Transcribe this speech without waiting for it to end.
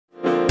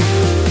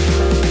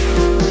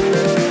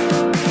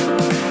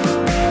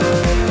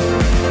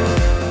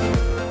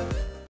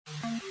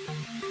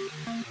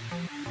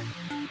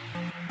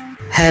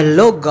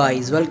Hello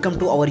guys, welcome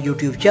to our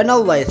YouTube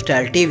channel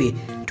Lifestyle TV.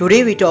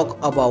 Today we talk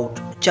about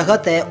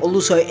Cagatay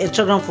Ulusoy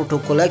Instagram photo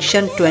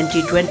collection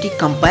 2020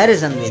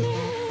 comparison with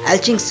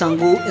Elçin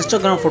Sangu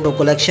Instagram photo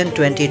collection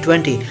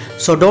 2020.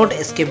 So don't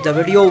skip the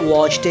video,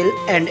 watch till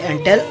end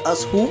and tell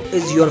us who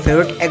is your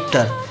favorite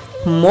actor.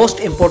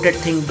 Most important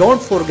thing,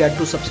 don't forget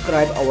to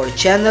subscribe our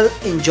channel.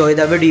 Enjoy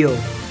the video.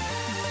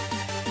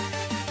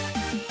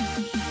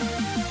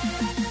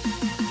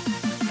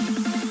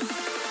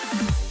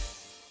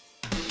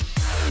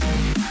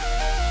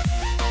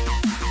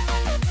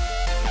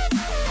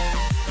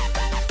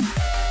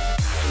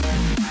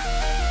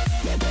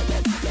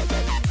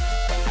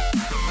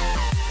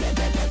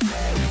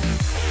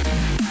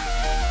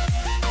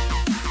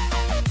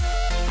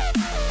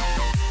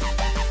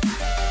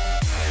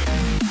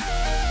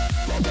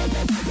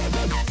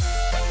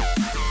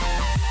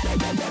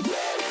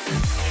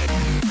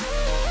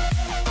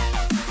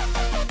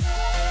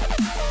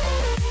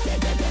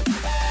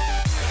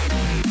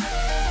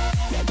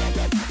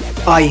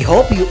 I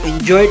hope you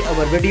enjoyed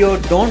our video.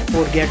 Don't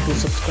forget to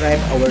subscribe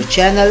our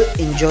channel.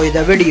 Enjoy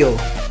the video.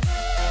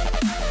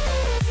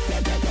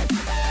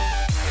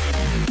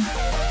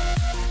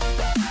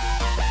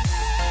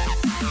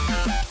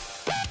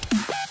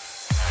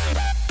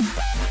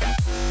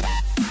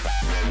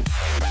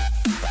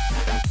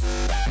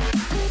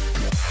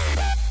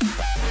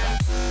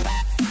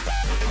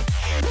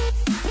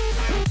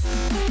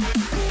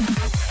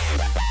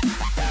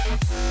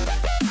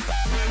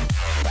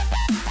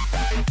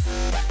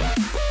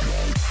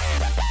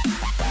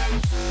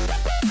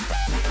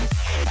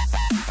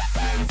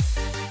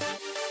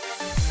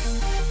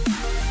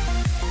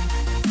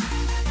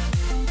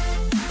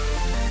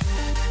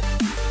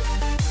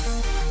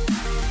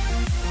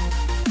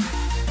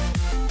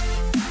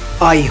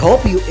 I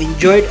hope you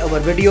enjoyed our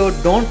video.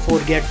 Don't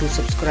forget to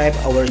subscribe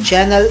our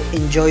channel.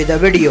 Enjoy the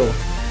video.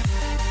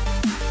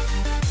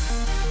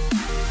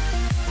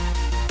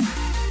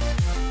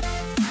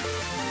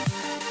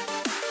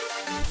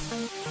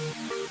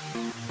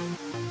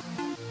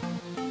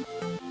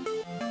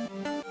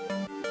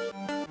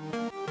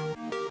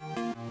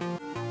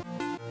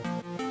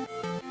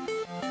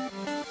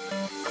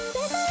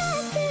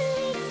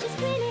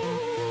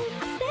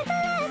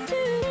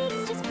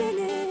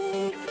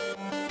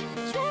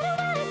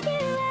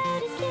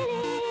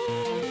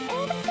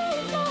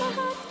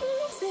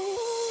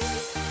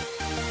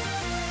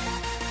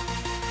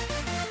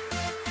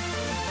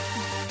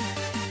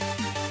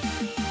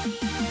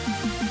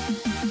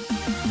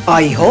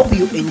 I hope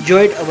you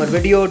enjoyed our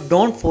video.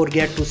 Don't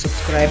forget to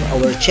subscribe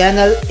our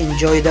channel.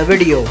 Enjoy the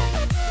video.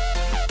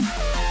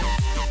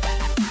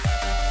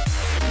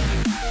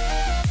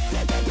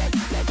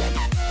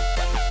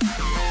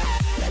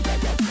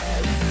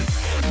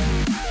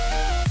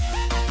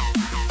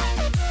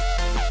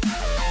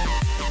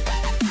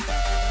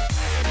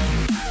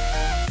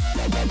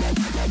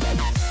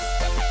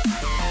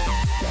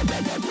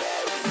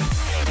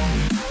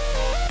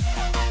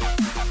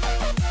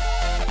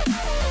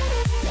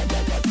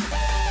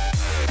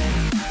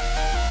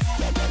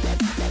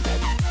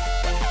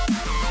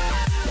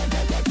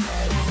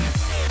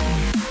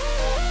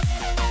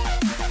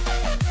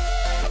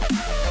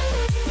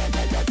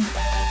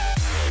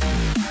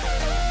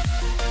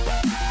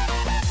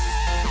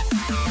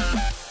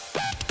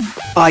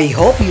 I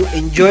hope you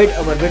enjoyed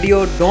our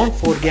video. Don't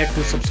forget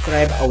to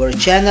subscribe our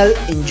channel.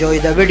 Enjoy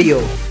the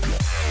video.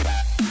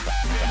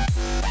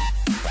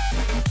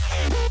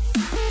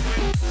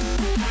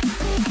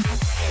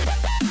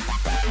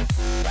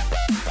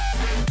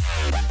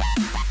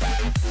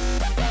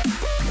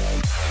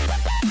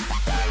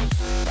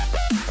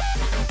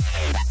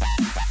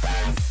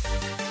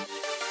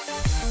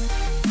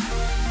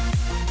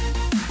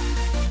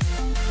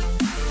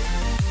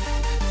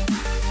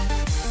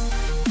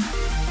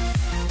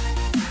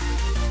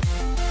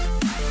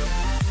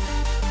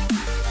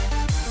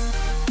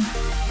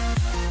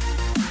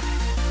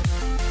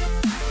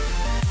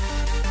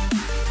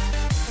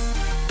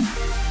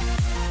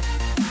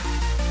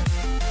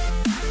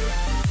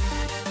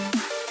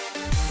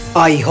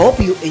 I hope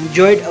you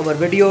enjoyed our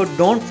video.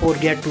 Don't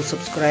forget to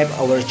subscribe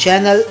our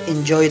channel.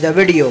 Enjoy the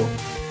video.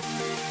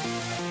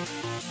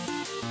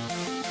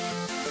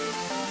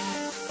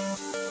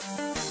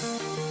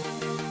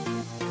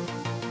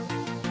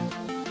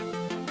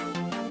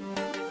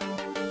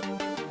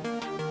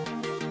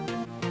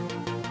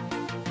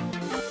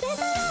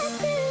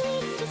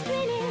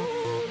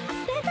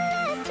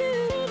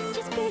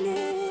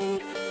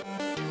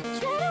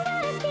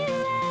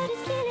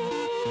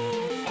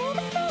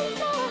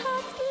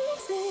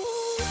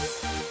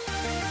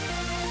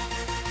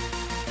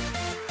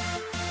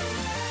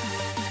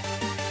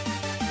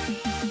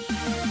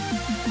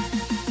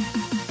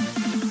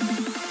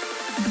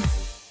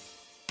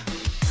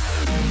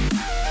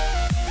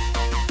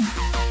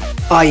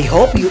 I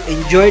hope you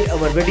enjoyed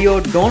our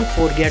video. Don't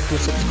forget to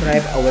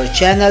subscribe our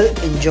channel.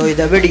 Enjoy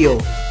the video.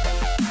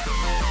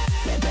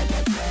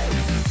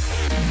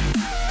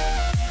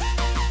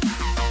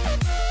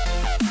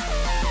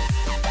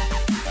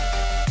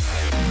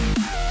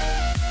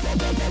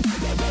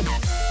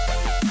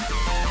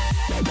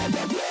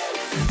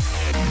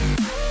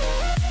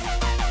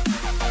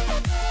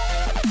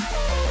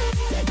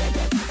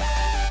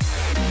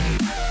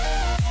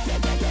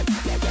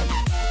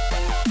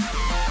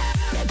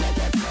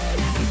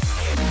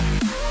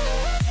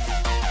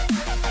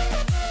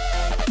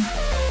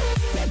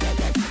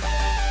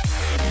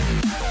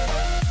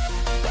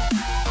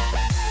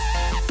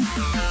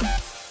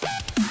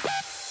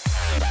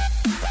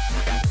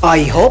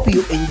 I hope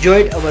you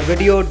enjoyed our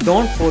video.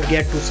 Don't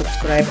forget to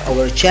subscribe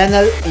our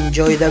channel.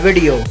 Enjoy the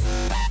video.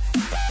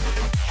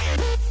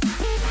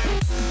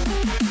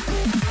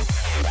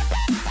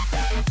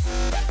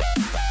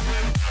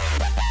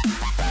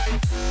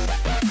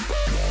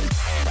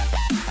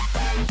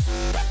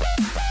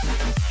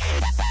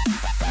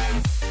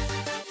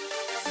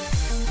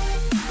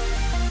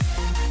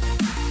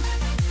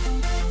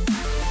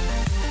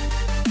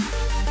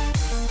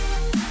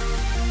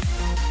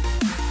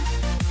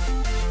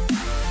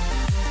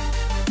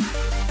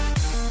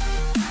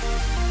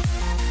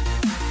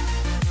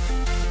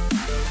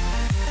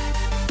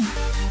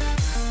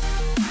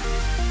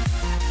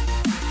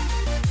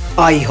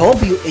 I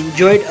hope you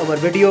enjoyed our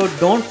video.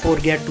 Don't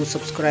forget to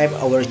subscribe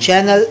our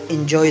channel.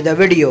 Enjoy the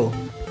video.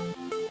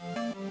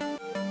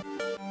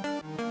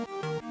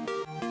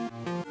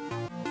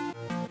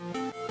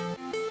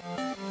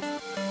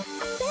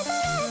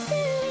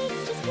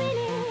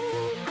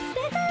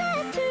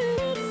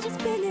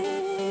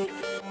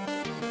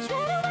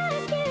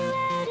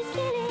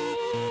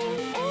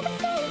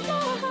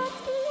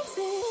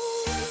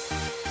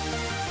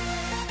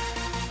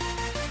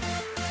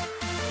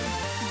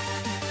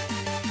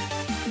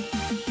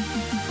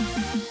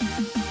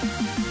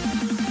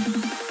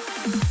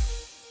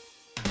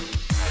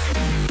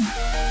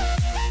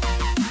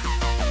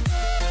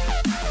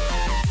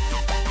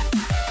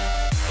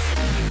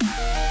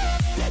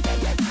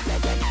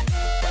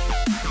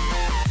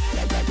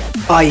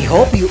 I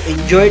hope you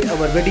enjoyed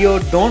our video.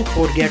 Don't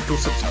forget to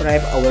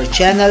subscribe our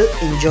channel.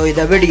 Enjoy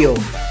the video.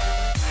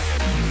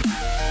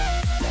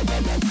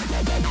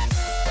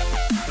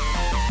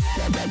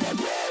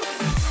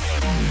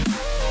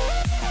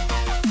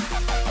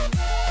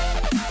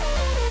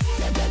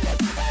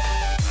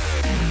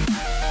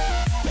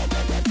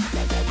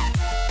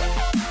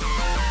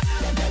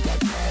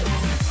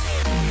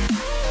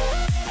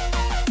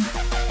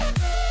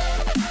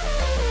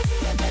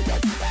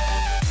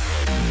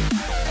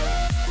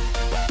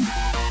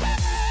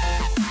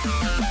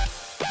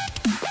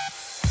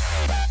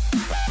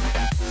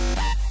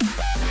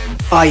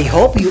 I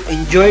hope you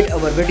enjoyed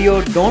our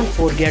video. Don't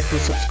forget to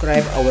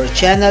subscribe our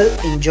channel.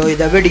 Enjoy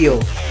the video.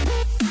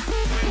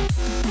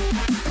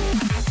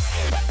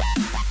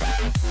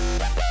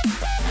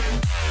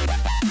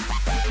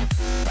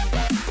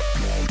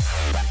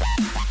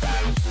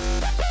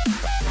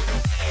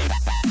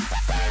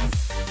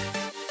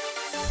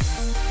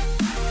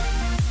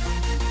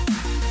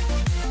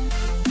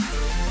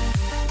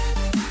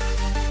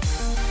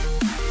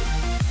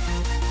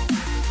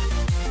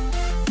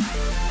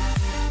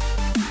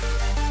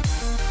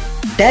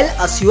 Tell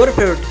us your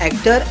favorite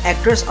actor,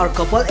 actress or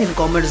couple in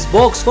comments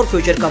box for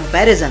future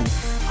comparison.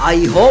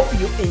 I hope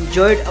you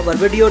enjoyed our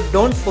video.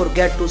 Don't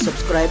forget to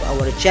subscribe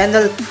our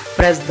channel.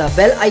 Press the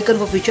bell icon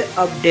for future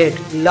update.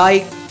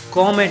 Like,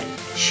 comment,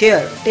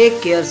 share.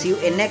 Take care. See you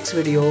in next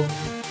video.